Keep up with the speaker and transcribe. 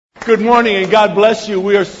Good morning and God bless you.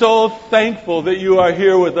 We are so thankful that you are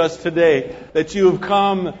here with us today, that you have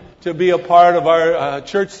come to be a part of our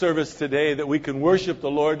church service today, that we can worship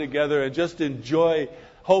the Lord together and just enjoy,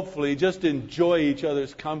 hopefully, just enjoy each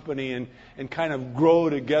other's company and kind of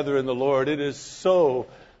grow together in the Lord. It is so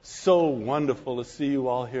wonderful to see you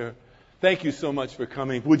all here. Thank you so much for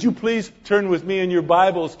coming. Would you please turn with me in your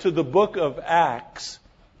Bibles to the book of Acts?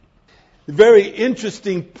 A very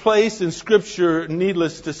interesting place in Scripture,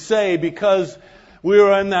 needless to say, because we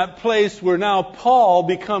are in that place where now Paul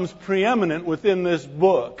becomes preeminent within this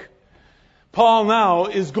book. Paul now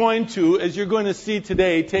is going to, as you're going to see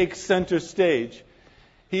today, take center stage.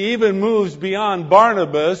 He even moves beyond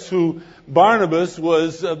Barnabas, who Barnabas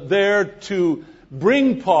was there to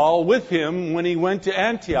bring Paul with him when he went to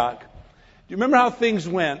Antioch. Do you remember how things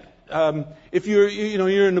went? If you're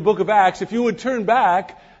in the book of Acts, if you would turn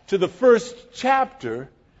back to the first chapter,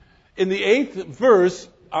 in the 8th verse,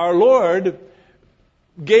 our Lord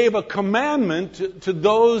gave a commandment to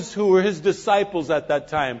those who were His disciples at that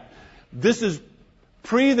time. This is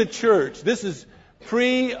pre the church. This is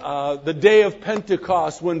pre the day of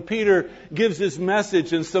Pentecost, when Peter gives his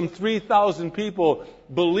message and some 3,000 people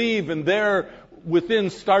believe, and there within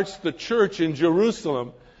starts the church in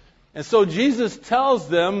Jerusalem. And so Jesus tells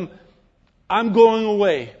them, I'm going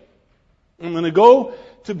away. I'm going to go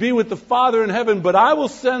to be with the Father in heaven, but I will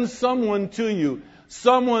send someone to you,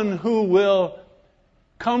 someone who will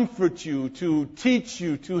comfort you, to teach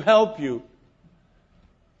you, to help you.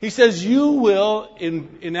 He says you will,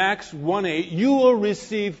 in Acts 1:8, you will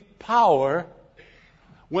receive power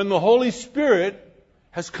when the Holy Spirit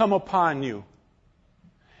has come upon you.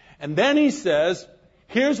 And then he says,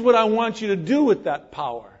 here's what I want you to do with that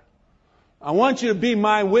power. I want you to be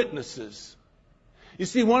my witnesses. You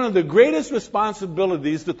see, one of the greatest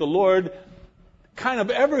responsibilities that the Lord kind of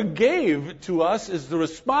ever gave to us is the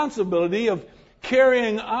responsibility of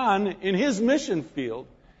carrying on in His mission field.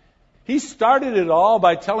 He started it all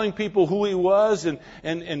by telling people who He was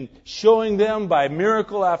and showing them by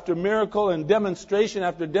miracle after miracle and demonstration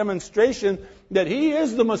after demonstration that He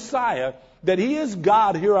is the Messiah, that He is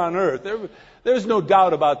God here on earth. There's no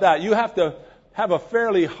doubt about that. You have to have a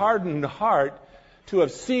fairly hardened heart to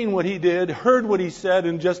have seen what He did, heard what He said,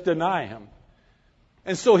 and just deny Him.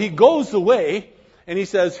 And so He goes away, and He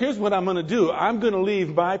says, here's what I'm going to do. I'm going to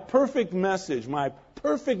leave my perfect message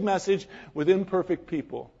with imperfect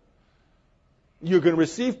people. You're going to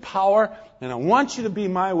receive power, and I want you to be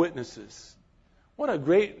my witnesses. What a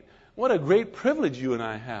great privilege you and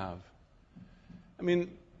I have. I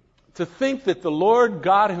mean, to think that the Lord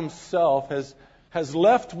God Himself has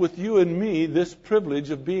left with you and me this privilege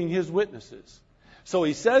of being His witnesses. So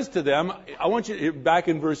He says to them, back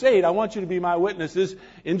in verse 8, I want you to be my witnesses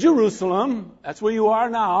in Jerusalem. That's where you are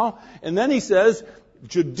now. And then He says,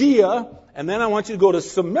 Judea, and then I want you to go to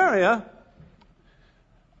Samaria,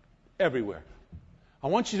 everywhere. I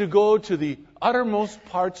want you to go to the uttermost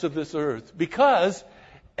parts of this earth. Because,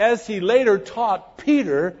 as He later taught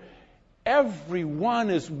Peter,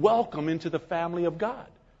 everyone is welcome into the family of God.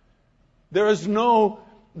 There's no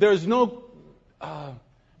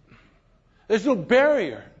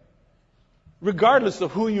barrier. Regardless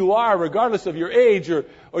of who you are, regardless of your age or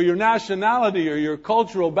your nationality or your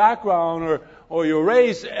cultural background or your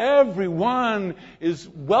race, everyone is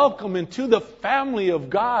welcome into the family of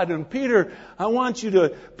God. And Peter, I want you to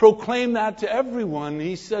proclaim that to everyone.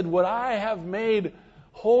 He said, what I have made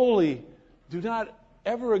holy, do not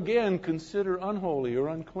ever again consider unholy or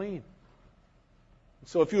unclean.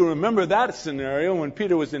 So if you remember that scenario, when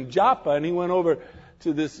Peter was in Joppa and he went over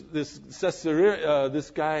to this Caesarea, this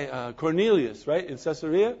guy Cornelius, right, in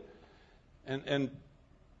Caesarea, and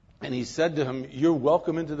he said to him, "You're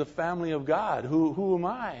welcome into the family of God." Who am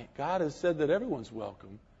I? God has said that everyone's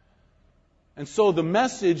welcome. And so the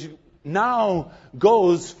message now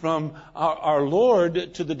goes from our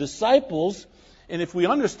Lord to the disciples, and if we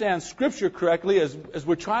understand Scripture correctly, as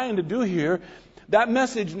we're trying to do here, that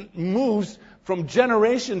message moves from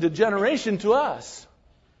generation to generation to us.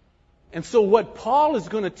 And so what Paul is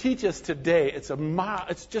going to teach us today,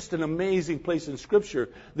 it's just an amazing place in Scripture,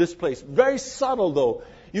 this place. Very subtle, though.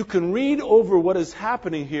 You can read over what is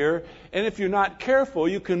happening here, and if you're not careful,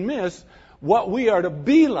 you can miss what we are to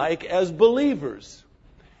be like as believers.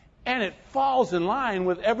 And it falls in line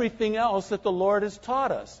with everything else that the Lord has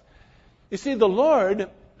taught us. You see, the Lord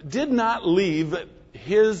did not leave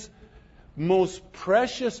His most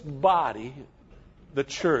precious body, the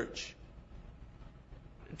church,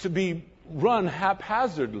 to be run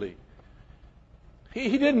haphazardly.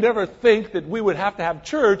 He didn't ever think that we would have to have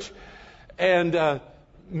church and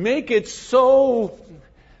make it so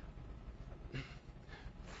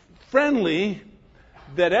friendly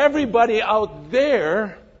that everybody out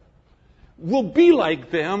there will be like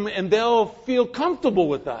them and they'll feel comfortable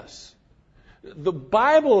with us. The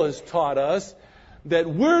Bible has taught us that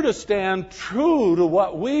we're to stand true to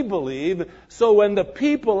what we believe, so when the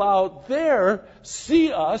people out there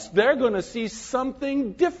see us, they're going to see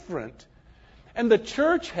something different. And the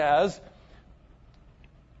church has,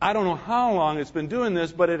 I don't know how long it's been doing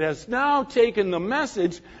this, but it has now taken the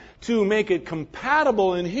message to make it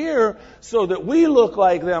compatible in here so that we look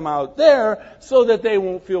like them out there so that they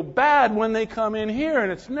won't feel bad when they come in here.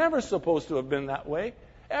 And it's never supposed to have been that way.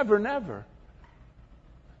 Ever, never.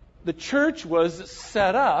 The church was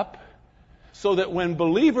set up so that when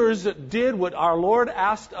believers did what our Lord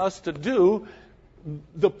asked us to do,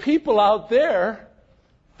 the people out there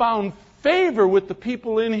found favor with the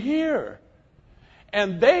people in here.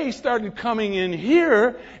 And they started coming in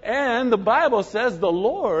here, and the Bible says the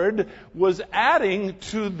Lord was adding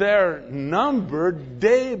to their number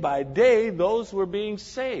day by day those who were being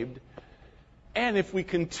saved. And if we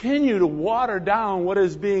continue to water down what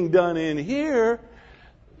is being done in here,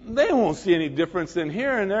 they won't see any difference in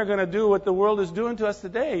here, and they're going to do what the world is doing to us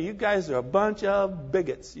today. You guys are a bunch of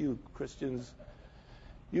bigots, you Christians.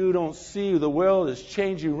 You don't see the world is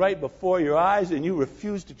changing right before your eyes, and you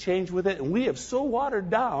refuse to change with it. And we have so watered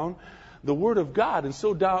down the Word of God and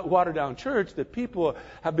so watered down church that people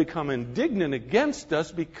have become indignant against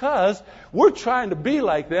us because we're trying to be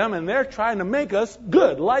like them and they're trying to make us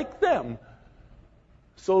good like them.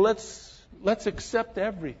 So let's accept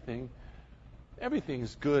everything. Everything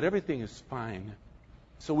is good. Everything is fine.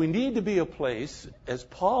 So we need to be a place, as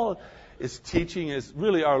Paul is teaching, as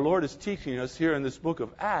really our Lord is teaching us here in this book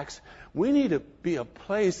of Acts, we need to be a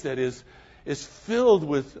place that is filled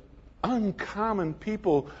with uncommon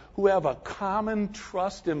people who have a common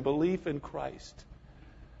trust and belief in Christ.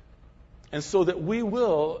 And so that we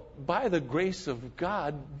will, by the grace of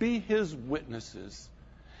God, be His witnesses.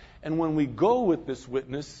 And when we go with this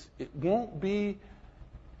witness, it won't be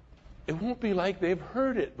like they've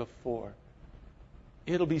heard it before.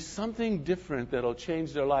 It'll be something different that'll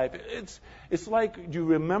change their life. It's like, do you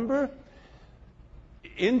remember?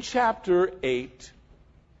 In chapter 8,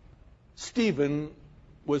 Stephen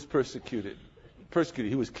was persecuted.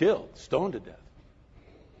 He was killed, stoned to death.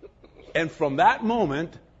 And from that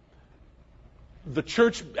moment, the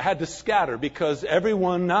church had to scatter because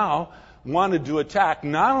everyone now wanted to attack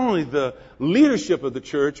not only the leadership of the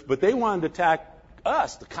church, but they wanted to attack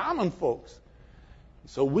us, the common folks.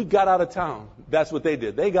 So we got out of town. That's what they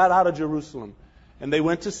did. They got out of Jerusalem. And they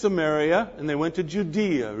went to Samaria and they went to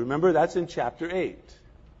Judea. Remember, that's in chapter 8.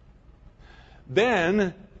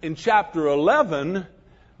 Then, in chapter 11,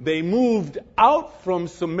 they moved out from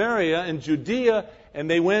Samaria and Judea and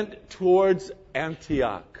they went towards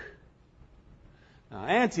Antioch. Now,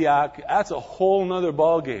 Antioch, that's a whole nother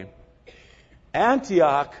ballgame.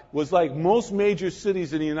 Antioch was like most major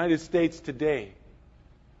cities in the United States today,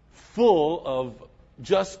 full of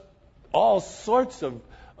just all sorts of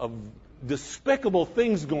despicable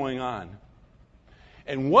things going on.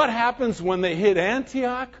 And what happens when they hit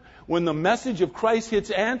Antioch? When the message of Christ hits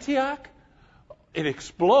Antioch? It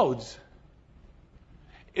explodes.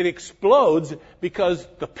 It explodes because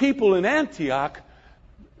the people in Antioch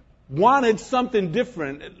wanted something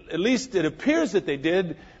different. At least it appears that they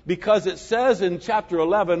did, because it says in chapter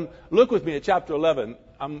 11, look with me at chapter 11.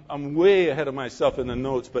 I'm way ahead of myself in the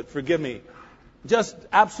notes, but forgive me. Just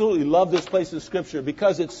absolutely love this place in Scripture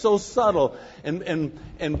because it's so subtle,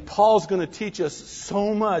 and Paul's going to teach us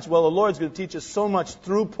so much. Well, the Lord's going to teach us so much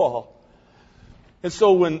through Paul. And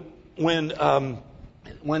so when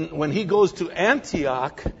he goes to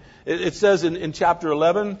Antioch, it says in chapter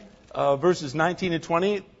 11, verses 19 and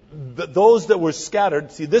 20, those that were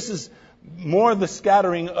scattered. See, this is more the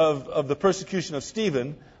scattering of the persecution of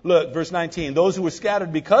Stephen. Look, verse 19. Those who were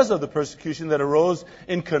scattered because of the persecution that arose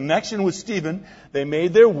in connection with Stephen, they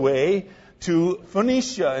made their way to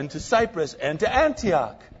Phoenicia and to Cyprus and to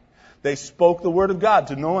Antioch. They spoke the word of God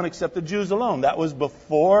to no one except the Jews alone. That was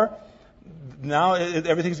before. Now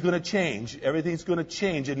everything's going to change. Everything's going to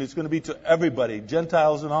change, and it's going to be to everybody,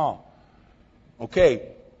 Gentiles and all.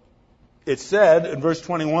 Okay. It said in verse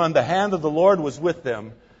 21, the hand of the Lord was with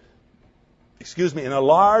them. And a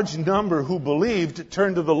large number who believed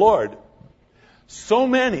turned to the Lord. So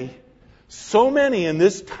many in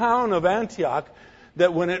this town of Antioch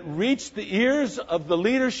that when it reached the ears of the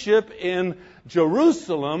leadership in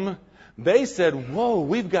Jerusalem, they said, whoa,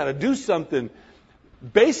 we've got to do something.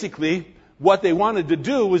 Basically, what they wanted to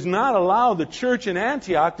do was not allow the church in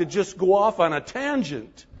Antioch to just go off on a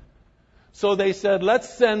tangent. So they said, let's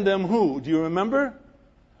send them who? Do you remember?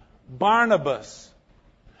 Barnabas.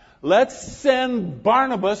 let's send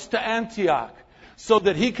Barnabas to Antioch so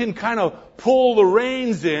that he can kind of pull the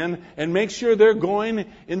reins in and make sure they're going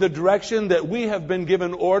in the direction that we have been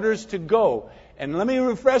given orders to go. And let me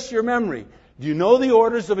refresh your memory. Do you know the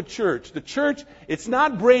orders of a church? The church, it's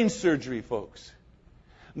not brain surgery, folks.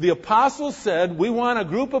 The apostles said, we want a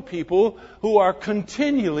group of people who are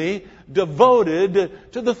continually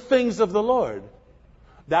devoted to the things of the Lord.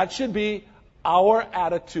 That should be our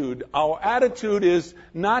attitude. Our attitude is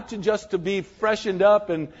not to be freshened up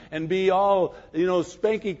and be all,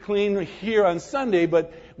 spanky clean here on Sunday,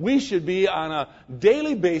 but we should be on a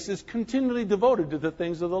daily basis continually devoted to the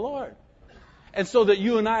things of the Lord. And so that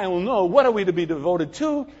you and I will know, what are we to be devoted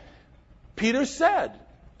to? Peter said,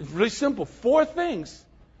 it's really simple, 4 things.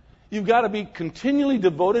 You've got to be continually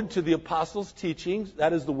devoted to the apostles' teachings.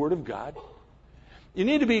 That is the Word of God. You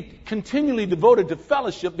need to be continually devoted to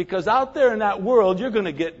fellowship, because out there in that world, you're going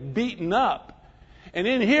to get beaten up. And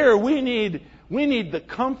in here, we need the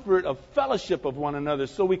comfort of fellowship of one another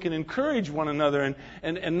so we can encourage one another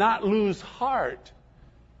and not lose heart.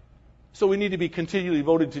 So we need to be continually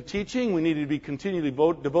devoted to teaching. We need to be continually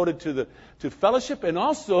devoted to fellowship. And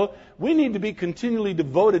also, we need to be continually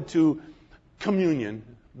devoted to communion,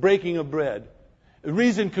 breaking of bread. The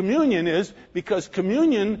reason communion is because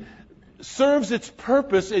communion serves its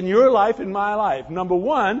purpose in your life and my life. Number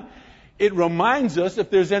one, it reminds us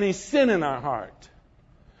if there's any sin in our heart,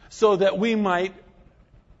 so that we might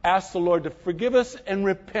ask the Lord to forgive us and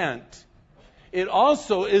repent. It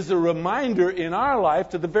also is a reminder in our life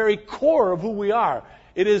to the very core of who we are.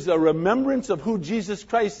 It is a remembrance of who Jesus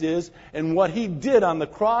Christ is and what He did on the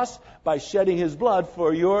cross by shedding His blood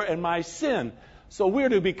for your and my sin. So we're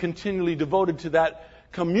to be continually devoted to that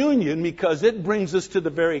communion because it brings us to the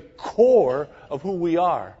very core of who we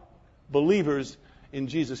are, believers in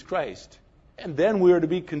Jesus Christ. And then we are to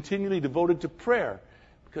be continually devoted to prayer,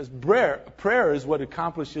 because prayer is what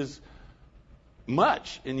accomplishes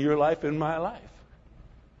much in your life and my life.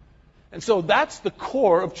 And so that's the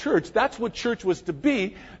core of church. That's what church was to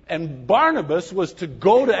be. And Barnabas was to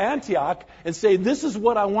go to Antioch and say, this is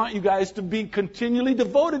what I want you guys to be continually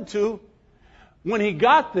devoted to. When he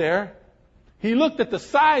got there, he looked at the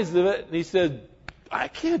size of it and he said, I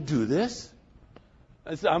can't do this.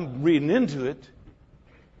 I'm reading into it.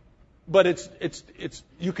 But it's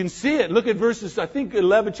you can see it. Look at verses, I think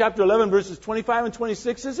chapter 11, verses 25 and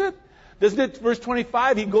 26, is it? Doesn't it? Verse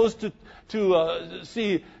 25, he goes to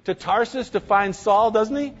Tarsus to find Saul,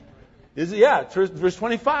 doesn't he? Is it? Yeah, verse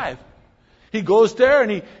 25. He goes there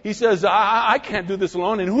and he says, I can't do this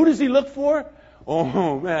alone. And who does he look for?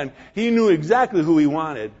 Oh, man, he knew exactly who he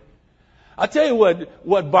wanted. I'll tell you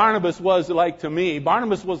what Barnabas was like to me.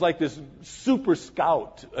 Barnabas was like this super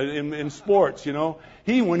scout in sports,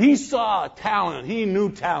 When he saw talent, he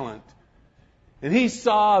knew talent. And he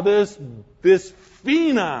saw this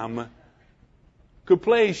phenom could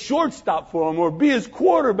play shortstop for him or be his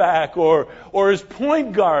quarterback or his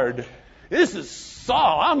point guard. This is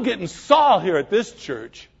Saul. I'm getting Saul here at this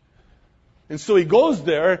church. And so he goes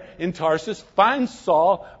there in Tarsus, finds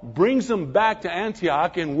Saul, brings him back to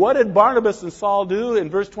Antioch. And what did Barnabas and Saul do? In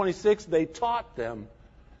verse 26, they taught them.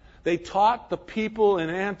 They taught the people in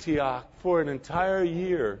Antioch for an entire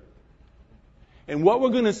year. And what we're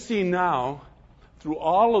going to see now, through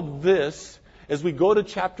all of this, as we go to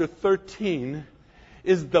chapter 13,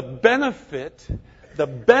 is the benefit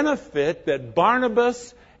that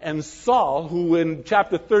Barnabas and Saul, who in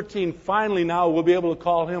chapter 13 finally now we'll be able to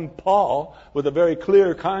call him Paul with a very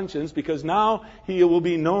clear conscience, because now he will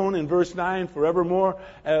be known in verse 9 forevermore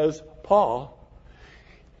as Paul.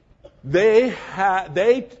 They,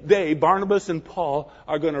 Barnabas and Paul,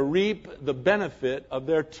 are going to reap the benefit of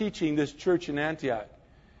their teaching this church in Antioch.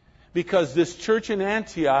 Because this church in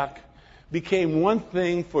Antioch became one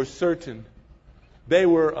thing for certain. They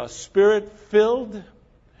were a Spirit-filled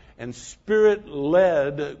and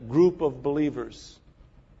Spirit-led group of believers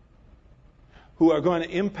who are going to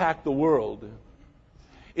impact the world.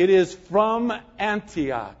 It is from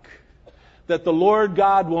Antioch that the Lord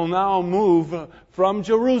God will now move from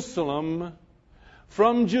Jerusalem,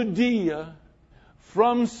 from Judea,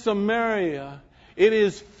 from Samaria. It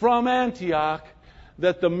is from Antioch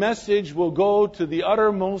that the message will go to the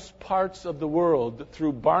uttermost parts of the world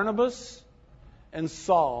through Barnabas and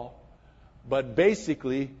Saul, but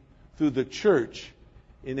basically through the church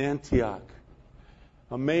in Antioch.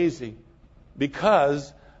 Amazing.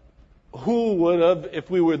 Because who would have, if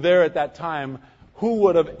we were there at that time, who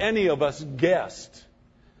would have any of us guessed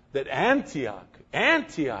that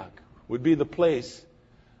Antioch would be the place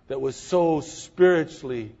that was so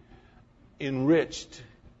spiritually enriched?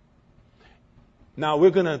 Now we're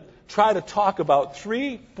going to try to talk about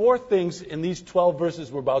 4 things in these 12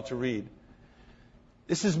 verses we're about to read.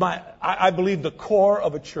 This is I believe, the core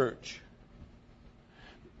of a church.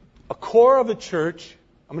 A core of a church,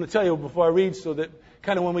 I'm going to tell you before I read so that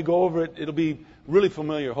kind of when we go over it, it'll be really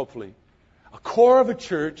familiar, hopefully. A core of a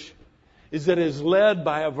church is that it is led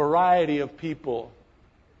by a variety of people.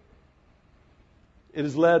 It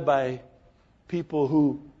is led by people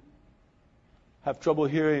who have trouble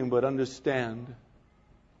hearing but understand.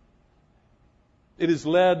 It is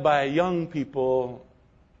led by young people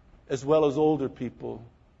as well as older people.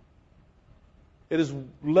 It is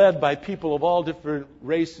led by people of all different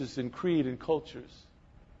races and creed and cultures.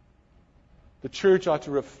 The church ought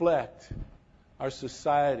to reflect our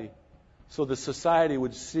society so the society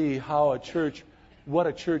would see how what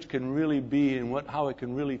a church can really be and how it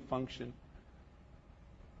can really function.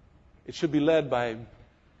 It should be led by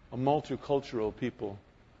a multicultural people.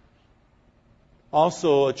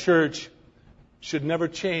 Also, a church should never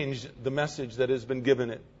change the message that has been given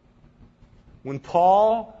it. When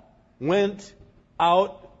Paul went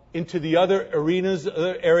out into the other arenas,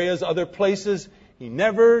 other areas, other places, he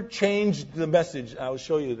never changed the message. I will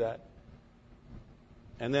show you that.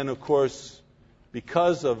 And then, of course,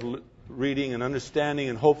 because of reading and understanding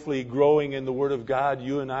and hopefully growing in the Word of God,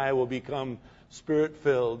 you and I will become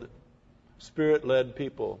Spirit-filled, Spirit-led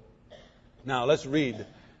people. Now, let's read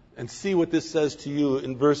and see what this says to you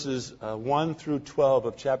in verses 1 through 12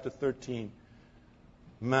 of chapter 13.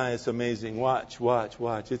 Man, it's amazing. Watch.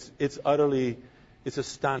 It's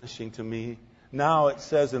astonishing to me. Now it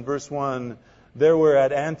says in verse 1, there were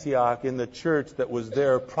at Antioch in the church that was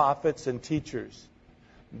there prophets and teachers.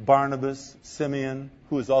 Barnabas, Simeon,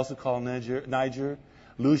 who is also called Niger,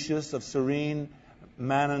 Lucius of Cyrene,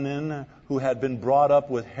 Manaen, who had been brought up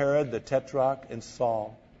with Herod the Tetrarch, and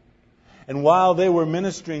Saul. And while they were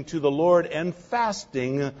ministering to the Lord and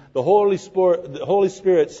fasting, the Holy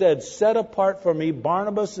Spirit said, set apart for me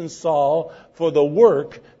Barnabas and Saul for the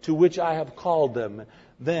work to which I have called them.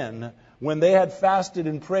 Then, when they had fasted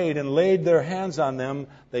and prayed and laid their hands on them,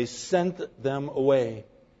 they sent them away.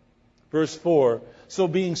 Verse 4, so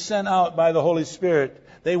being sent out by the Holy Spirit,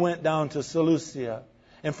 they went down to Seleucia.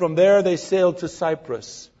 And from there they sailed to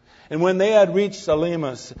Cyprus. And when they had reached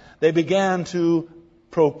Salamis, they began to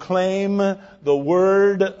proclaim the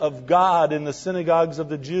word of God in the synagogues of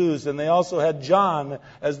the Jews, and they also had John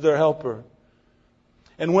as their helper.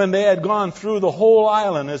 And when they had gone through the whole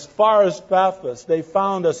island as far as Paphos, they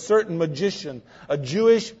found a certain magician, a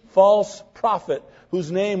Jewish false prophet,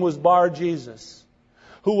 whose name was Bar-Jesus,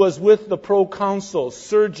 who was with the proconsul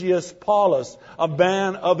Sergius Paulus, a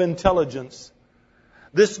man of intelligence.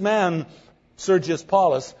 This man, Sergius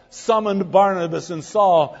Paulus, summoned Barnabas and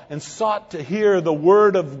Saul and sought to hear the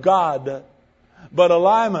word of God. But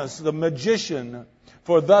Elymas, the magician,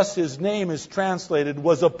 for thus his name is translated,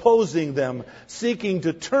 was opposing them, seeking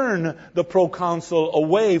to turn the proconsul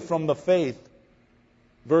away from the faith.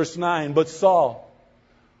 Verse 9, but Saul,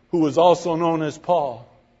 who was also known as Paul,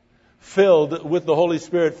 filled with the Holy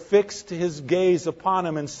Spirit, fixed his gaze upon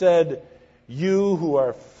him and said, you who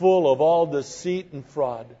are full of all deceit and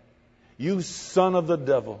fraud, you son of the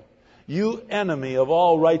devil, you enemy of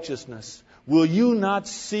all righteousness, will you not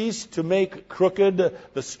cease to make crooked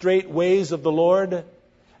the straight ways of the Lord?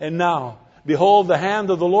 And now, behold, the hand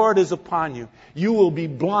of the Lord is upon you. You will be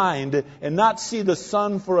blind and not see the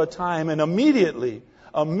sun for a time. And immediately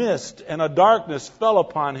a mist and a darkness fell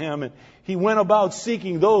upon him, and he went about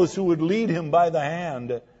seeking those who would lead him by the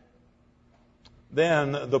hand.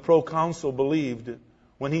 Then the proconsul believed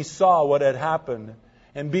when he saw what had happened,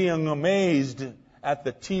 and being amazed at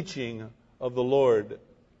the teaching of the Lord.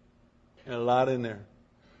 And a lot in there.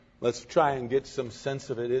 Let's try and get some sense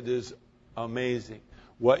of it. It is amazing.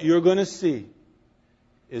 What you're going to see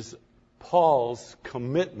is Paul's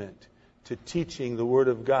commitment to teaching the Word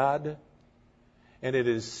of God. And it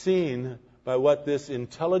is seen by what this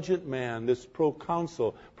intelligent man, this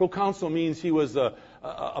proconsul means he was a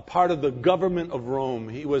part of the government of Rome.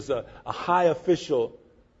 He was a high official.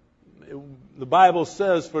 The Bible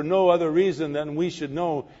says for no other reason than we should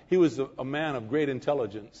know he was a man of great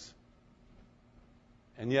intelligence.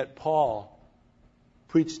 And yet Paul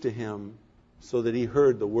preached to him so that he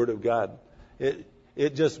heard the Word of God.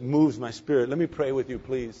 It just moves my spirit. Let me pray with you,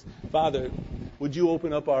 please. Father, would you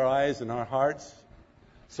open up our eyes and our hearts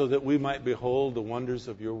so that we might behold the wonders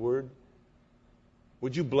of your Word?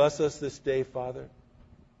 Would you bless us this day, Father?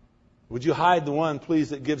 Would you hide the one, please,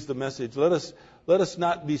 that gives the message? Let us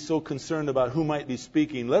not be so concerned about who might be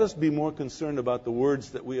speaking. Let us be more concerned about the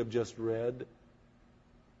words that we have just read.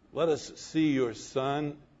 Let us see your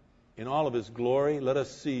Son in all of his glory. Let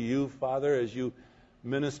us see you, Father, as you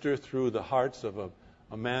minister through the hearts of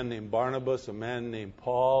a man named Barnabas, a man named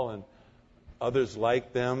Paul, and others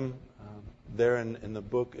like them there in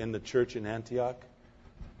the church in Antioch.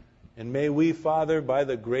 And may we, Father, by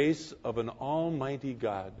the grace of an almighty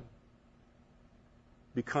God,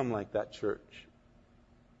 become like that church.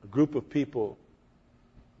 A group of people,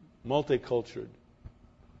 multicultural,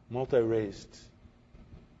 multi-raced,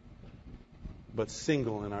 but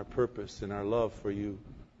single in our purpose, in our love for you.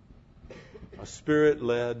 A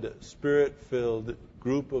Spirit-led, Spirit-filled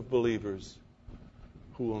group of believers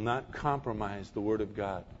who will not compromise the Word of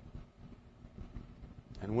God.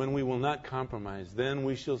 And when we will not compromise, then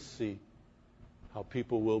we shall see how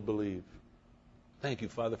people will believe. Thank you,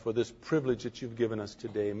 Father, for this privilege that you've given us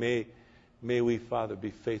today. May we, Father,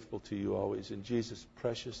 be faithful to you always. In Jesus'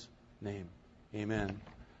 precious name, amen.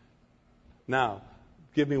 Now,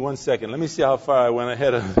 give me 1 second. Let me see how far I went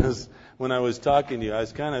ahead of this when I was talking to you. I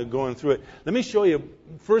was kind of going through it. Let me show you,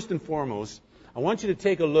 first and foremost, I want you to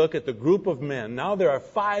take a look at the group of men. Now there are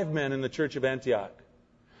 5 men in the church of Antioch.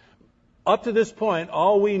 Up to this point,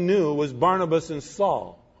 all we knew was Barnabas and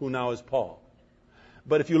Saul, who now is Paul.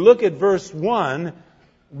 But if you look at verse 1,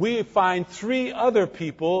 we find 3 other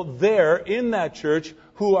people there in that church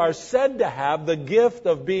who are said to have the gift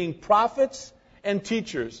of being prophets and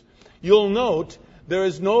teachers. You'll note there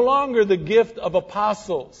is no longer the gift of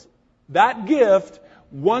apostles. That gift,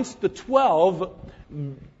 once the 12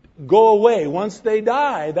 go away, once they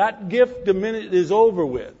die, that gift is over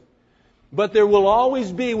with. But there will always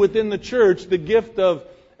be within the church the gift of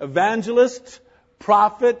evangelist,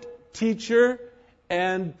 prophet, teacher,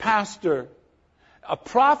 and pastor. A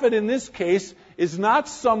prophet in this case is not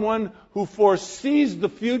someone who foresees the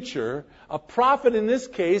future. A prophet in this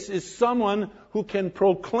case is someone who can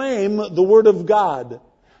proclaim the Word of God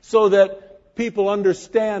so that people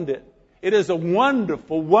understand it. It is a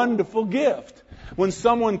wonderful, wonderful gift. When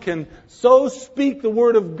someone can so speak the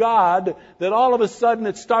Word of God that all of a sudden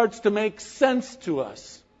it starts to make sense to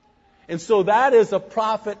us. And so that is a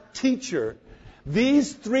prophet teacher.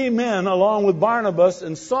 These 3 men, along with Barnabas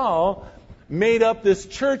and Saul, made up this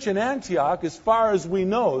church in Antioch as far as we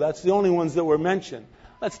know. That's the only ones that were mentioned.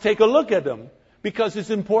 Let's take a look at them because it's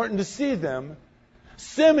important to see them.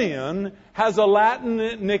 Simeon has a Latin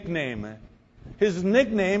nickname. His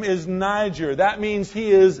nickname is Niger. That means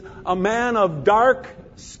he is a man of dark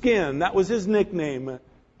skin. That was his nickname.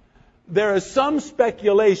 There is some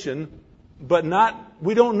speculation, but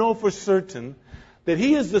we don't know for certain, that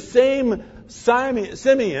he is the same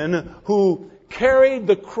Simeon who carried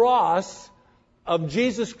the cross of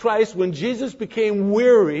Jesus Christ when Jesus became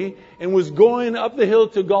weary and was going up the hill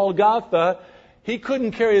to Golgotha. He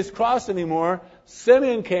couldn't carry his cross anymore.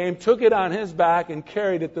 Simeon came, took it on his back, and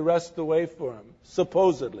carried it the rest of the way for him,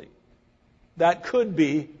 supposedly. That could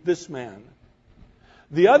be this man.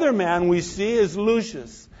 The other man we see is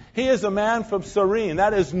Lucius. He is a man from Cyrene,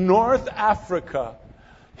 that is North Africa.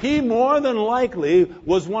 He more than likely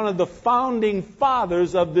was one of the founding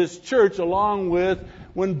fathers of this church, along with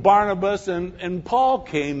when Barnabas and Paul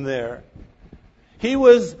came there. He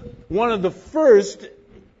was one of the first,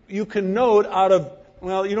 you can note,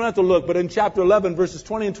 you don't have to look, but in chapter 11, verses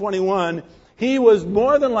 20 and 21, he was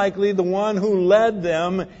more than likely the one who led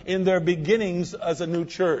them in their beginnings as a new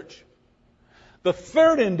church. The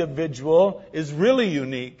third individual is really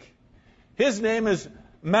unique. His name is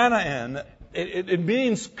Manaen. It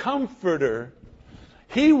means comforter.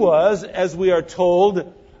 He was, as we are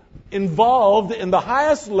told, involved in the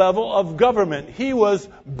highest level of government. He was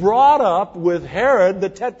brought up with Herod the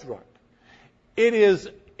Tetrarch. It is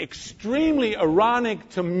extremely ironic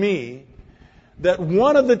to me that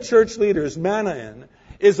one of the church leaders, Manaen,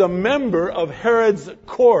 is a member of Herod's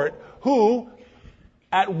court who,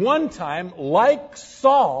 at one time, like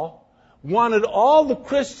Saul, wanted all the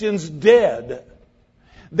Christians dead.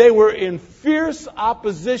 They were in fierce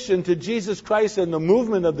opposition to Jesus Christ and the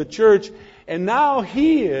movement of the church, and now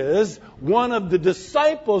he is one of the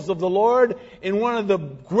disciples of the Lord in one of the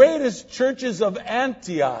greatest churches of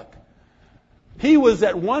Antioch. He was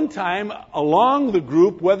at one time along the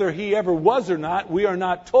group, whether he ever was or not, we are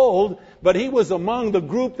not told, but he was among the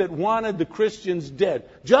group that wanted the Christians dead,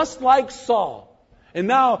 just like Saul. And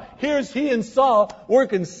now here's he and Saul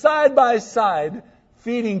working side by side,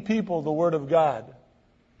 feeding people the Word of God.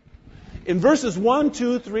 In verses 1,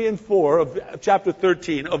 2, 3, and 4 of chapter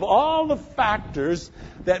 13, of all the factors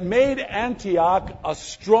that made Antioch a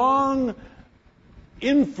strong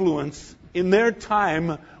influence in their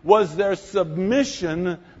time was their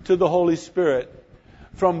submission to the Holy Spirit.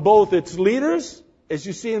 From both its leaders, as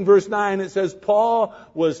you see in verse 9, it says Paul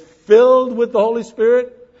was filled with the Holy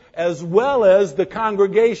Spirit, as well as the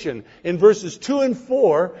congregation. In verses 2 and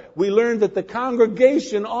 4, we learned that the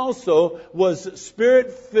congregation also was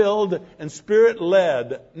Spirit-filled and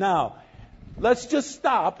Spirit-led. Now, let's just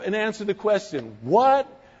stop and answer the question, what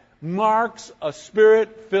marks a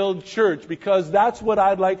Spirit-filled church? Because that's what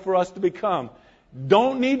I'd like for us to become.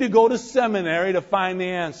 Don't need to go to seminary to find the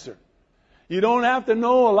answer. You don't have to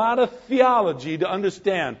know a lot of theology to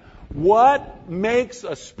understand what makes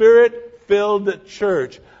a Spirit-filled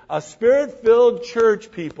church. A Spirit-filled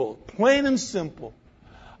church, people, plain and simple,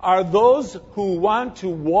 are those who want to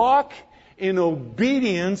walk in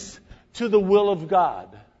obedience to the will of God.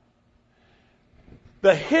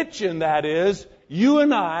 The hitch in that is, you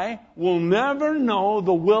and I will never know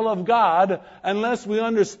the will of God unless we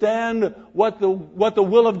understand what the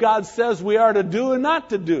will of God says we are to do and not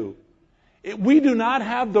to do. We do not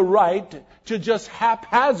have the right to just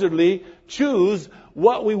haphazardly choose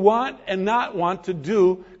what we want and not want to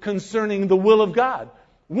do concerning the will of God.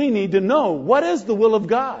 We need to know, what is the will of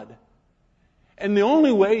God? And the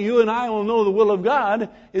only way you and I will know the will of God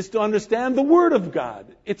is to understand the Word of God.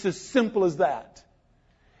 It's as simple as that.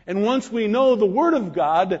 And once we know the Word of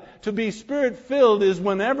God, to be Spirit-filled is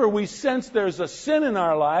whenever we sense there's a sin in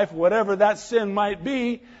our life, whatever that sin might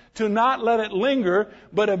be, to not let it linger,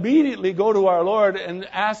 but immediately go to our Lord and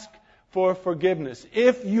ask for forgiveness.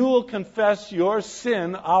 If you will confess your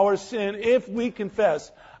sin, our sin, if we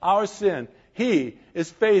confess our sin, He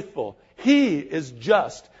is faithful. He is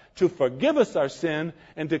just to forgive us our sin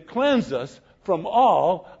and to cleanse us from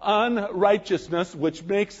all unrighteousness, which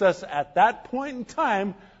makes us at that point in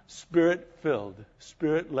time Spirit-filled,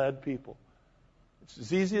 Spirit-led people. It's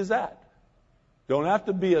as easy as that. Don't have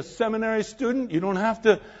to be a seminary student. You don't have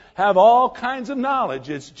to have all kinds of knowledge.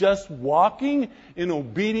 It's just walking in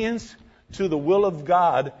obedience to the will of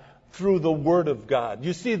God through the Word of God.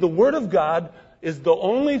 You see, the Word of God is the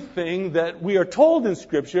only thing that we are told in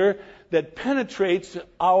Scripture that penetrates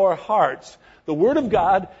our hearts. The Word of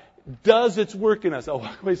God does its work in us. I'll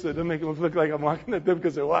walk away so it doesn't make them look like I'm walking at them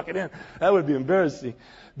because they're walking in. That would be embarrassing.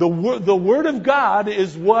 The Word of God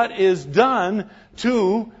is what is done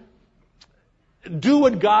to do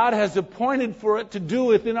what God has appointed for it to do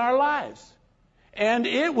within our lives. And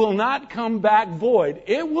it will not come back void.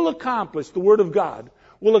 It will accomplish, the Word of God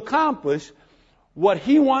will accomplish what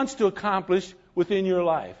He wants to accomplish within your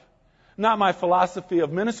life. Not my philosophy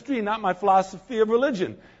of ministry, not my philosophy of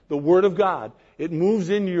religion. The Word of God. It moves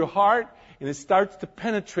into your heart and it starts to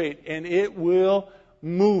penetrate and it will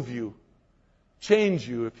move you. Change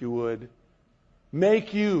you, if you would.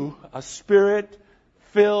 Make you a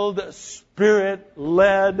Spirit-filled,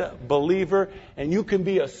 Spirit-led believer. And you can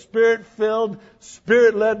be a Spirit-filled,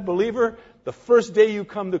 Spirit-led believer the first day you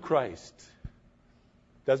come to Christ.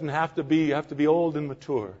 Doesn't have to be, you have to be old and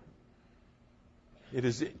mature. It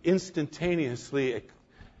is instantaneously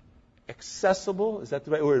accessible, is that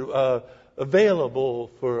the right word? Available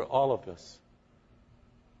for all of us.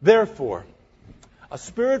 Therefore, a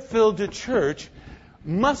Spirit-filled church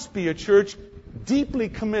must be a church deeply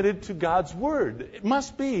committed to God's Word. It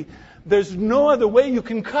must be. There's no other way you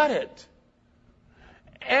can cut it.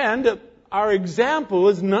 And our example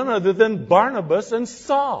is none other than Barnabas and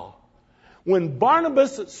Saul. When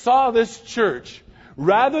Barnabas saw this church,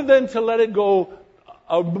 rather than to let it go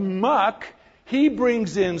amok, he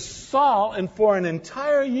brings in Saul, and for an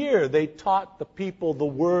entire year they taught the people the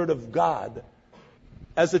Word of God.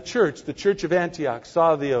 As a church, the church of Antioch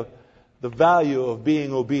saw the value of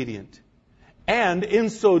being obedient. And in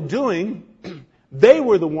so doing, they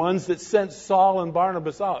were the ones that sent Saul and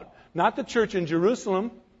Barnabas out. Not the church in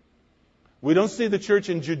Jerusalem. We don't see the church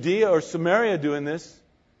in Judea or Samaria doing this.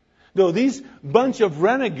 No, these bunch of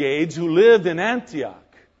renegades who lived in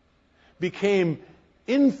Antioch became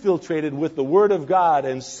infiltrated with the Word of God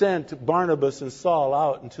and sent Barnabas and Saul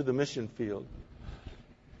out into the mission field.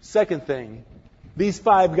 Second thing, these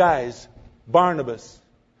 5 guys, Barnabas,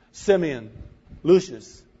 Simeon,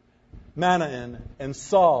 Lucius, Manaen, and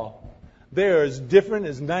Saul, they're as different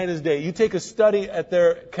as night as day. You take a study at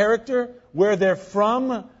their character, where they're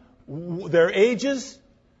from, their ages,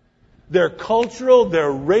 their cultural,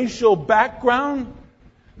 their racial background.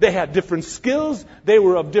 They had different skills. They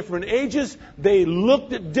were of different ages. They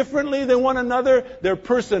looked differently than one another. Their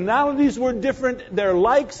personalities were different. Their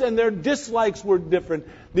likes and their dislikes were different.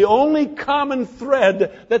 The only common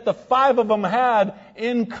thread that the 5 of them had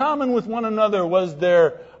in common with one another was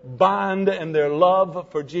their bond and their love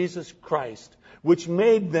for Jesus Christ, which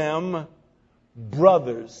made them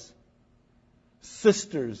brothers,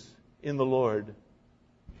 sisters in the Lord.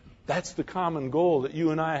 That's the common goal that you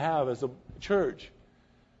and I have as a church.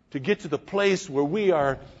 To get to the place where we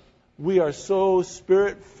are we are so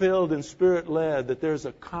Spirit-filled and Spirit-led that there's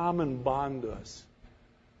a common bond to us.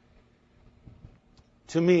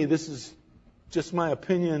 To me, this is just my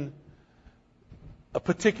opinion. A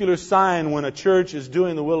particular sign when a church is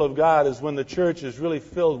doing the will of God is when the church is really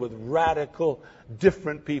filled with radical,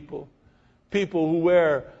 different people. People who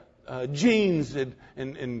wear jeans and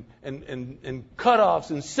cutoffs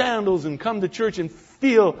and sandals and come to church and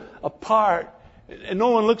feel apart. And no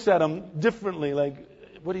one looks at them differently, like,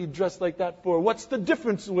 what are you dressed like that for? What's the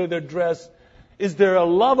difference in the way they're dressed? Is there a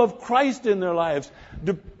love of Christ in their lives?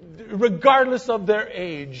 Regardless of their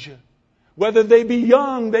age. Whether they be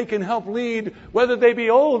young, they can help lead. Whether they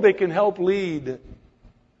be old, they can help lead.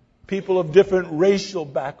 People of different racial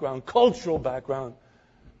background, cultural background,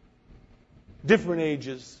 different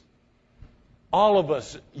ages. All of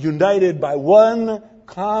us united by one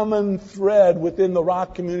common thread within the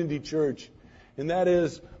Rock Community Church. And that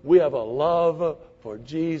is, we have a love for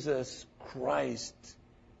Jesus Christ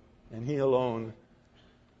and He alone.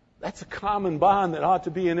 That's a common bond that ought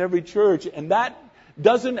to be in every church. And that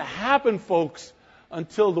doesn't happen, folks,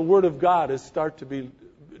 until the Word of God is start to be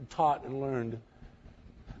taught and learned.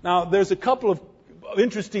 Now, there's a couple of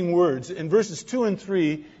interesting words. In verses 2 and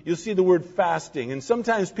 3, you'll see the word fasting. And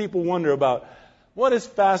sometimes people wonder about, what is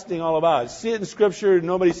fasting all about? See it in Scripture,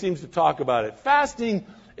 nobody seems to talk about it. Fasting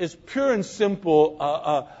is pure and simple,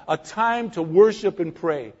 a time to worship and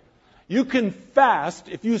pray. You can fast,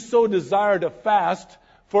 if you so desire to fast,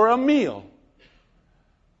 for a meal.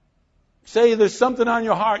 Say there's something on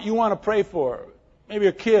your heart you want to pray for. Maybe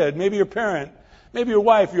your kid, maybe your parent, maybe your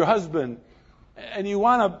wife, your husband. And you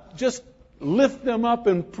want to just lift them up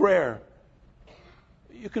in prayer.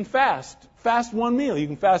 You can fast. Fast one meal. You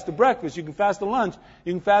can fast a breakfast. You can fast a lunch.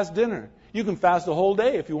 You can fast dinner. You can fast a whole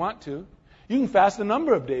day if you want to. You can fast a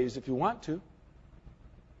number of days if you want to.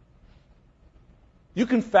 You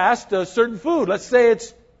can fast a certain food. Let's say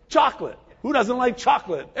it's chocolate. Who doesn't like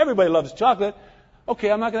chocolate? Everybody loves chocolate.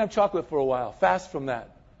 Okay, I'm not going to have chocolate for a while. Fast from that.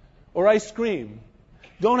 Or ice cream.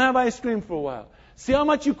 Don't have ice cream for a while. See how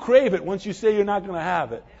much you crave it once you say you're not going to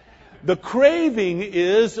have it. The craving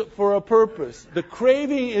is for a purpose. The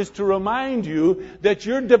craving is to remind you that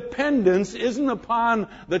your dependence isn't upon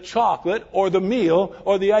the chocolate or the meal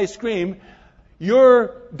or the ice cream.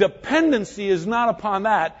 Your dependency is not upon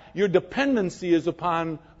that. Your dependency is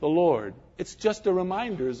upon the Lord. It's just a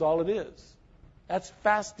reminder is all it is. That's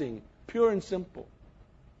fasting, pure and simple.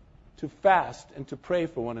 To fast and to pray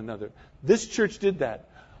for one another. This church did that.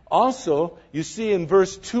 Also, you see in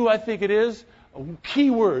verse 2, I think it is, a key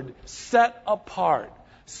word, set apart.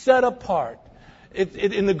 Set apart.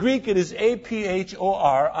 In the Greek, it is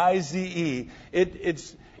aphorize.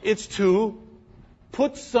 It's to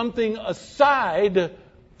put something aside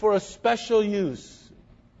for a special use.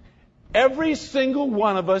 Every single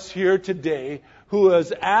one of us here today who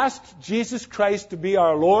has asked Jesus Christ to be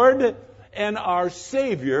our Lord and our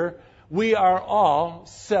Savior, we are all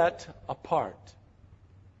set apart.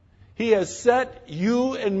 He has set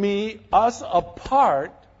you and me, us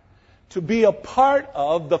apart, to be a part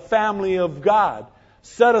of the family of God.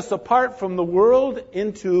 Set us apart from the world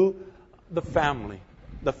into the family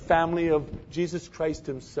of Jesus Christ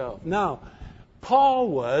Himself. Now, Paul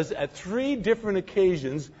was, at 3 different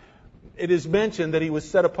occasions, it is mentioned that he was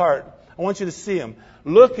set apart. I want you to see him.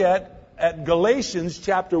 Look at Galatians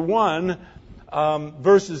chapter 1,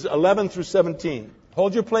 verses 11 through 17.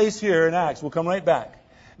 Hold your place here in Acts. We'll come right back.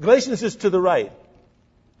 Galatians is to the right.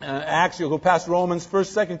 Acts, you'll go past Romans,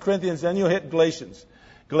 1st, 2nd Corinthians, then you'll hit Galatians.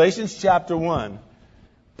 Galatians chapter 1.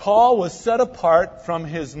 Paul was set apart from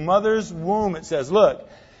his mother's womb, it says. Look,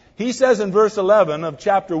 he says in verse 11 of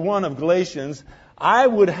chapter 1 of Galatians, I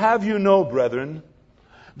would have you know, brethren,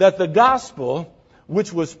 that the gospel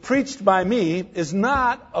which was preached by me is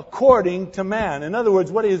not according to man. In other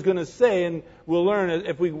words, what he's going to say, and we'll learn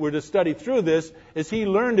if we were to study through this, is he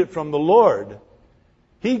learned it from the Lord.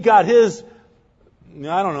 He got his,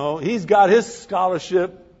 he's got his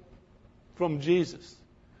scholarship from Jesus.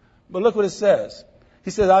 But look what it says.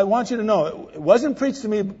 He says, I want you to know, it wasn't preached to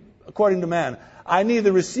me according to man. I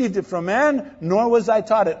neither received it from man, nor was I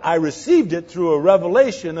taught it. I received it through a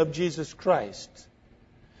revelation of Jesus Christ.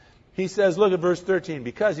 He says, look at verse 13,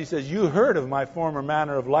 because he says, you heard of my former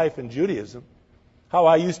manner of life in Judaism, how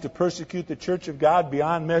I used to persecute the church of God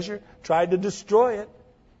beyond measure, tried to destroy it.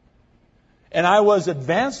 And I was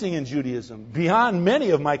advancing in Judaism beyond many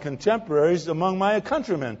of my contemporaries among my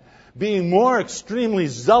countrymen, being more extremely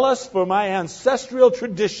zealous for my ancestral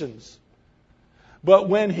traditions. But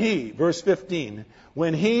when he, verse 15,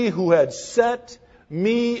 when he who had set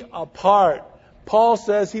me apart, Paul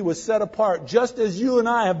says he was set apart just as you and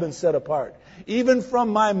I have been set apart. even from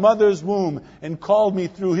my mother's womb, and called me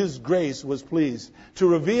through His grace, was pleased to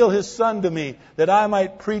reveal His Son to me, that I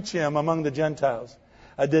might preach Him among the Gentiles.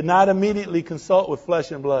 I did not immediately consult with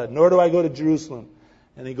flesh and blood, nor do I go to Jerusalem.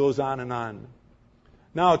 And he goes on and on.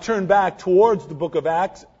 Now turn back towards the book of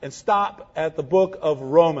Acts and stop at the book of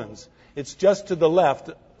Romans. It's just to the left.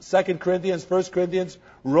 2 Corinthians, 1 Corinthians,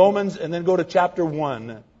 Romans, and then go to chapter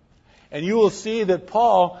 1. And you will see that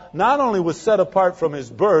Paul not only was set apart from his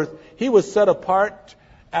birth, he was set apart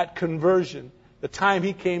at conversion, the time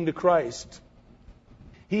he came to Christ.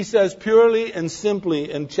 He says purely and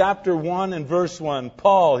simply in chapter 1 and verse 1,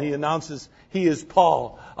 Paul, he announces he is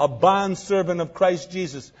Paul, a bondservant of Christ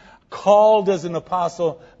Jesus, called as an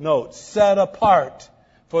apostle, note, set apart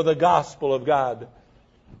for the gospel of God.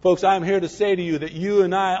 Folks, I'm here to say to you that you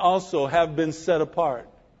and I also have been set apart.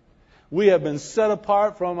 We have been set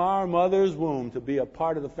apart from our mother's womb to be a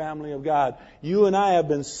part of the family of God. You and I have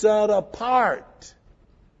been set apart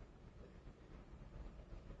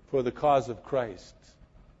for the cause of Christ.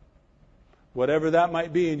 Whatever that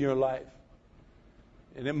might be in your life.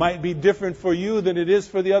 And it might be different for you than it is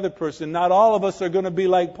for the other person. Not all of us are going to be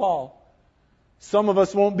like Paul. Some of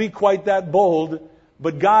us won't be quite that bold,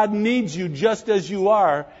 but God needs you just as you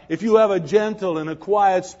are. If you have a gentle and a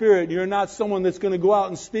quiet spirit, you're not someone that's going to go out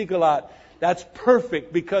and speak a lot. That's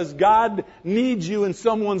perfect, because God needs you in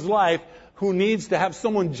someone's life who needs to have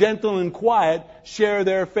someone gentle and quiet share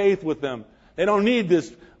their faith with them. They don't need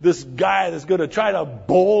this guy that's going to try to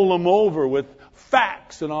bowl them over with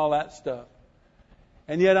facts and all that stuff.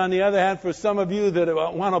 And yet, on the other hand, for some of you that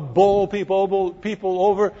want to bowl people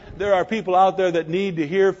over, there are people out there that need to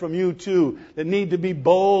hear from you too, that need to be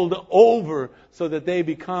bowled over so that they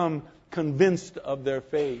become convinced of their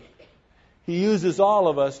faith. He uses all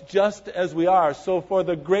of us just as we are. So for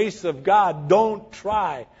the grace of God, don't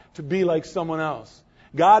try to be like someone else.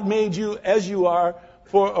 God made you as you are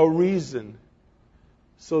for a reason,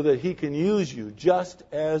 so that He can use you just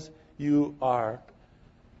as you are.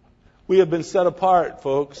 We have been set apart,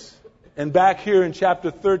 folks. And back here in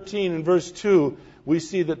chapter 13 and verse 2, we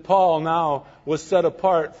see that Paul now was set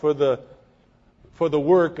apart for the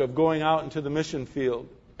work of going out into the mission field.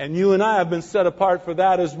 And you and I have been set apart for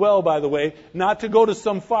that as well, by the way. Not to go to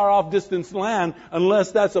some far-off distant land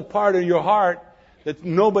unless that's a part of your heart that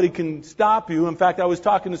nobody can stop you. In fact, I was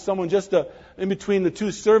talking to someone just in between the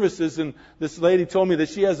two services, and this lady told me that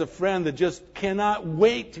she has a friend that just cannot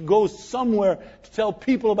wait to go somewhere to tell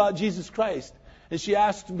people about Jesus Christ. And she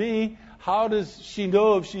asked me, how does she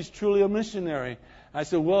know if she's truly a missionary? I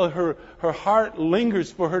said, well, her heart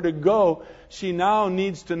lingers for her to go. She now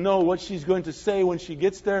needs to know what she's going to say when she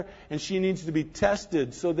gets there, and she needs to be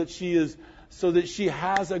tested so that she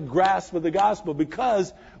has a grasp of the gospel,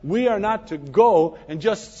 because we are not to go and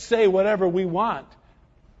just say whatever we want.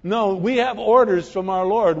 No, we have orders from our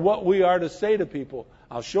Lord what we are to say to people.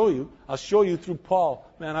 I'll show you. I'll show you through Paul.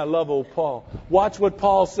 Man, I love old Paul. Watch what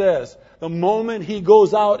Paul says. The moment he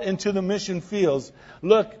goes out into the mission fields,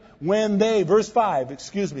 look, verse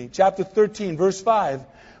 5, chapter 13, verse 5,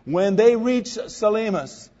 when they reached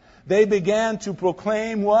Salamis, they began to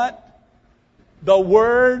proclaim what? The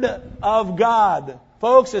Word of God.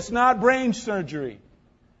 Folks, it's not brain surgery.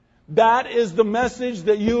 That is the message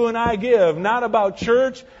that you and I give. Not about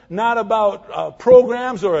church, not about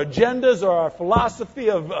programs or agendas or our philosophy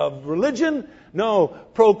of religion. No,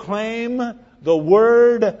 proclaim the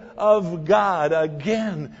Word of God.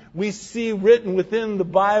 Again, we see written within the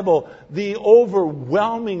Bible the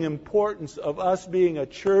overwhelming importance of us being a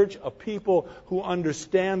church, a people who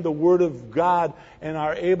understand the Word of God and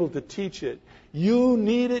are able to teach it. You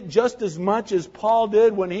need it just as much as Paul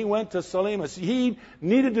did when he went to Salamis. He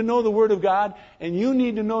needed to know the Word of God, and you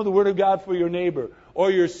need to know the Word of God for your neighbor, or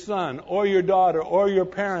your son, or your daughter, or your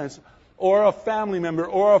parents, or a family member,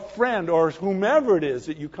 or a friend, or whomever it is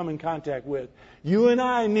that you come in contact with. You and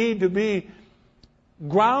I need to be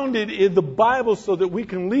grounded in the Bible so that we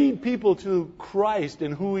can lead people to Christ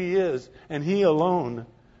and who He is, and He alone.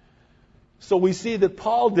 So we see that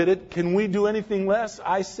Paul did it. Can we do anything less?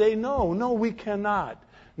 I say no. No, we cannot.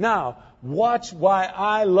 Now, watch why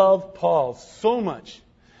I love Paul so much.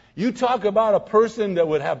 You talk about a person that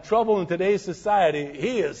would have trouble in today's society.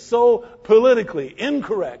 He is so politically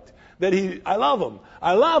incorrect that I love him.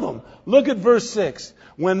 I love him. Look at verse 6.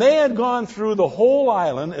 When they had gone through the whole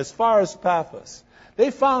island as far as Paphos, they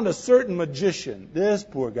found a certain magician, this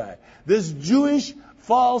poor guy, this Jewish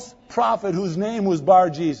false prophet whose name was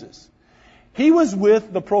Bar-Jesus. He was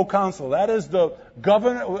with the proconsul. That is the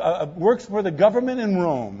governor, works for the government in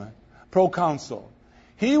Rome. Proconsul.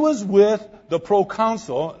 He was with the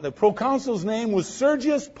proconsul. The proconsul's name was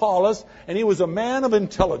Sergius Paulus, and he was a man of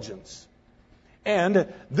intelligence.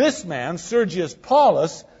 And this man, Sergius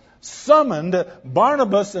Paulus, summoned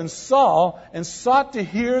Barnabas and Saul and sought to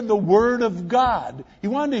hear the word of God. He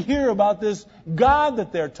wanted to hear about this God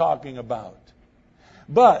that they're talking about.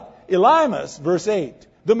 But Elymas, verse 8,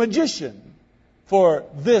 the magician, for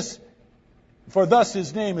thus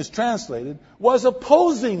his name is translated, was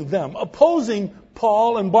opposing them, opposing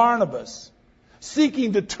Paul and Barnabas,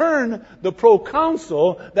 seeking to turn the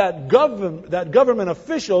proconsul, that government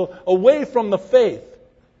official, away from the faith.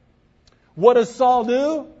 What does Saul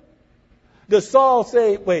do? Does Saul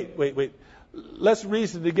say, wait, let's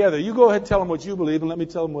reason together. You go ahead and tell him what you believe, and let me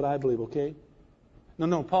tell him what I believe, okay?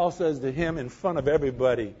 No, Paul says to him in front of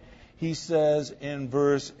everybody. He says in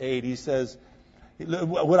verse 8, he says,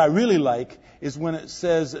 what I really like is when it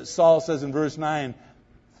says, Saul says in verse 9,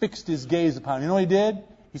 fixed his gaze upon him. You know what he did?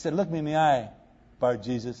 He said, look me in the eye, Bar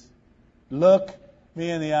Jesus. Look me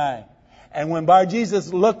in the eye. And when Bar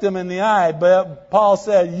Jesus looked him in the eye, Paul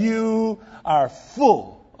said, you are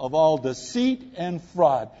full of all deceit and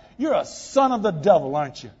fraud. You're a son of the devil,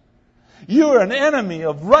 aren't you? You're an enemy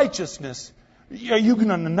of righteousness. Are you going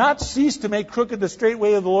to not cease to make crooked the straight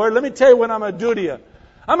way of the Lord? Let me tell you what I'm going to do to you.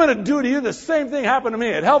 I'm going to do to you the same thing happened to me.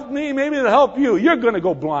 It helped me, maybe it'll help you. You're going to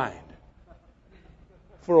go blind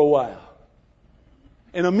for a while.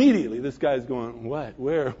 And immediately this guy's going, what?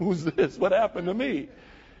 Where? Who's this? What happened to me?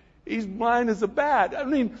 He's blind as a bat. I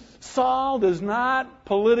mean, Saul does not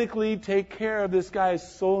politically take care of this guy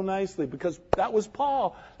so nicely, because that was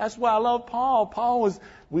Paul. That's why I love Paul. Paul was,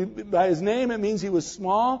 by his name, it means he was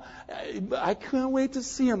small. I can't wait to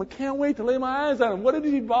see him. I can't wait to lay my eyes on him. What did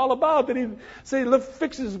he all about? Did he say, look,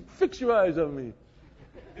 fix your eyes on me?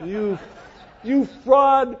 You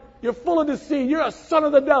fraud. You're full of deceit. You're a son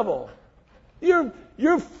of the devil. You're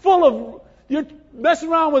messing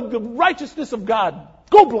around with the righteousness of God.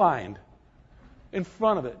 Go blind in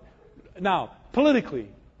front of it. Now, politically,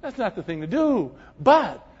 that's not the thing to do.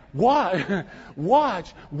 But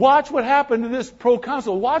watch what happened to this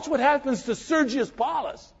proconsul. Watch what happens to Sergius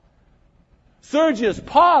Paulus. Sergius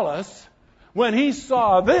Paulus, when he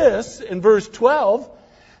saw this in verse 12,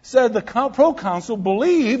 said the proconsul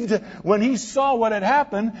believed when he saw what had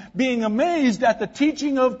happened, being amazed at the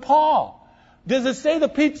teaching of Paul. Does it say the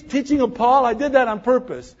teaching of Paul? I did that on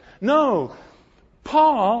purpose. No.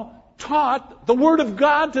 Paul taught the Word of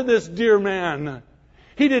God to this dear man.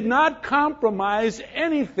 He did not compromise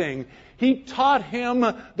anything. He taught him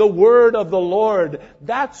the Word of the Lord.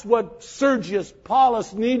 That's what Sergius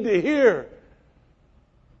Paulus needed to hear.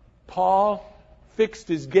 Paul fixed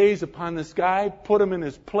his gaze upon this guy, put him in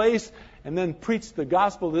his place, and then preached the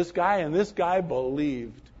gospel to this guy, and this guy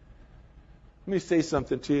believed. Let me say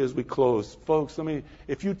something to you as we close. Folks,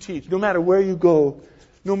 if you teach, no matter where you go,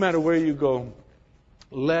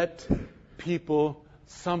 let people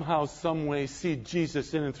somehow, some way see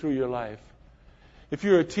Jesus in and through your life. If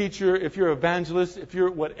you're a teacher, if you're an evangelist, if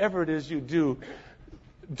you're whatever it is you do,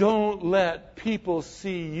 don't let people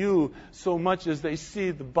see you so much as they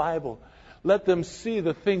see the Bible. Let them see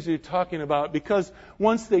the things you're talking about, because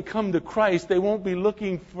once they come to Christ, they won't be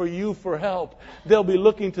looking for you for help. They'll be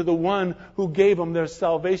looking to the one who gave them their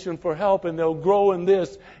salvation for help, and they'll grow in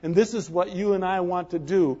this. And this is what you and I want to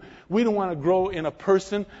do. We don't want to grow in a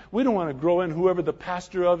person. We don't want to grow in whoever the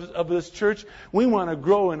pastor of this church. We want to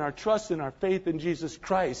grow in our trust and our faith in Jesus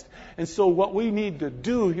Christ. And so what we need to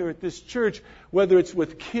do here at this church, whether it's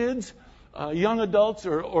with kids, young adults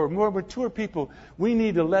or more mature people, we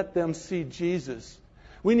need to let them see Jesus.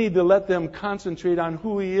 We need to let them concentrate on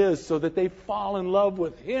who He is so that they fall in love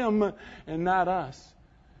with Him and not us.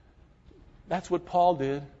 That's what Paul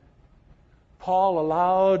did. Paul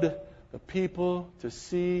allowed the people to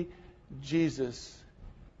see Jesus,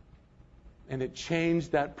 and it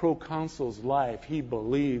changed that proconsul's life. He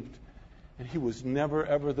believed, and he was never,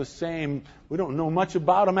 ever the same. We don't know much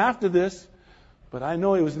about him after this, but I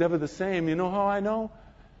know he was never the same. You know how I know?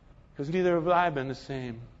 Because neither have I been the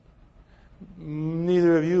same.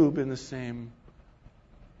 Neither have you been the same.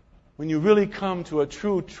 When you really come to a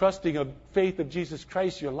true trusting of faith of Jesus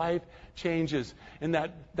Christ, your life changes. And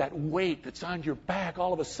that weight that's on your back,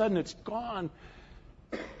 all of a sudden it's gone.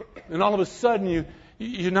 And all of a sudden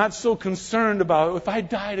you're not so concerned about, if I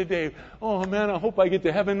die today, oh man, I hope I get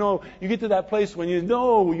to heaven. No, you get to that place when you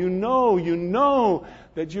know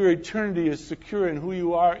that your eternity is secure in who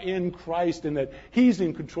you are in Christ, and that He's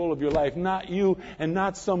in control of your life, not you and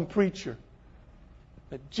not some preacher.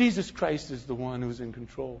 That Jesus Christ is the one who's in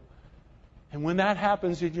control. And when that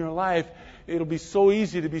happens in your life, it'll be so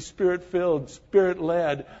easy to be Spirit-filled,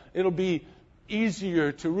 Spirit-led. It'll be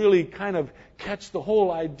easier to really kind of catch the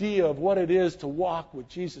whole idea of what it is to walk with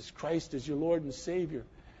Jesus Christ as your Lord and Savior.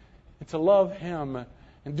 and to love Him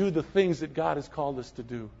and do the things that God has called us to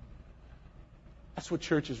do. That's what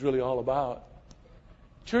church is really all about.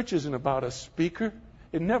 Church isn't about a speaker.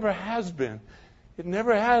 It never has been. It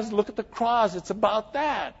never has. Look at the cross. It's about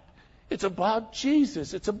that. It's about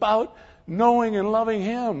Jesus. It's about knowing and loving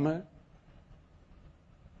Him.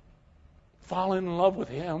 Falling in love with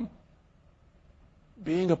Him.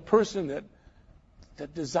 Being a person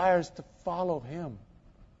that desires to follow Him.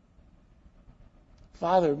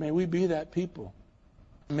 Father, may we be that people.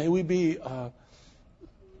 May we be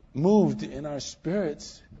moved in our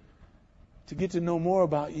spirits to get to know more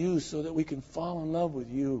about You so that we can fall in love with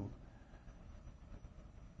You.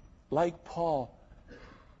 Like Paul,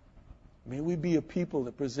 may we be a people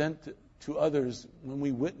that present to others when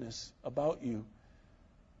we witness about You.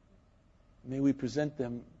 May we present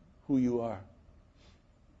them who You are.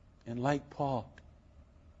 And like Paul,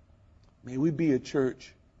 may we be a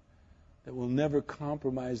church that will never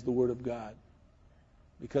compromise the Word of God.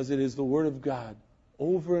 Because it is the Word of God.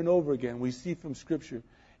 Over and over again, we see from Scripture,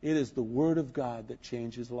 it is the Word of God that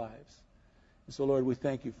changes lives. And so, Lord, we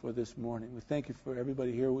thank You for this morning. We thank You for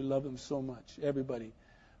everybody here. We love them so much. Everybody,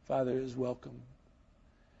 Father, is welcome.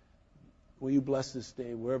 Will You bless this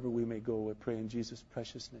day wherever we may go? I pray in Jesus'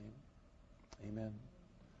 precious name. Amen.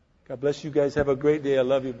 God bless you guys. Have a great day. I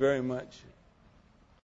love you very much.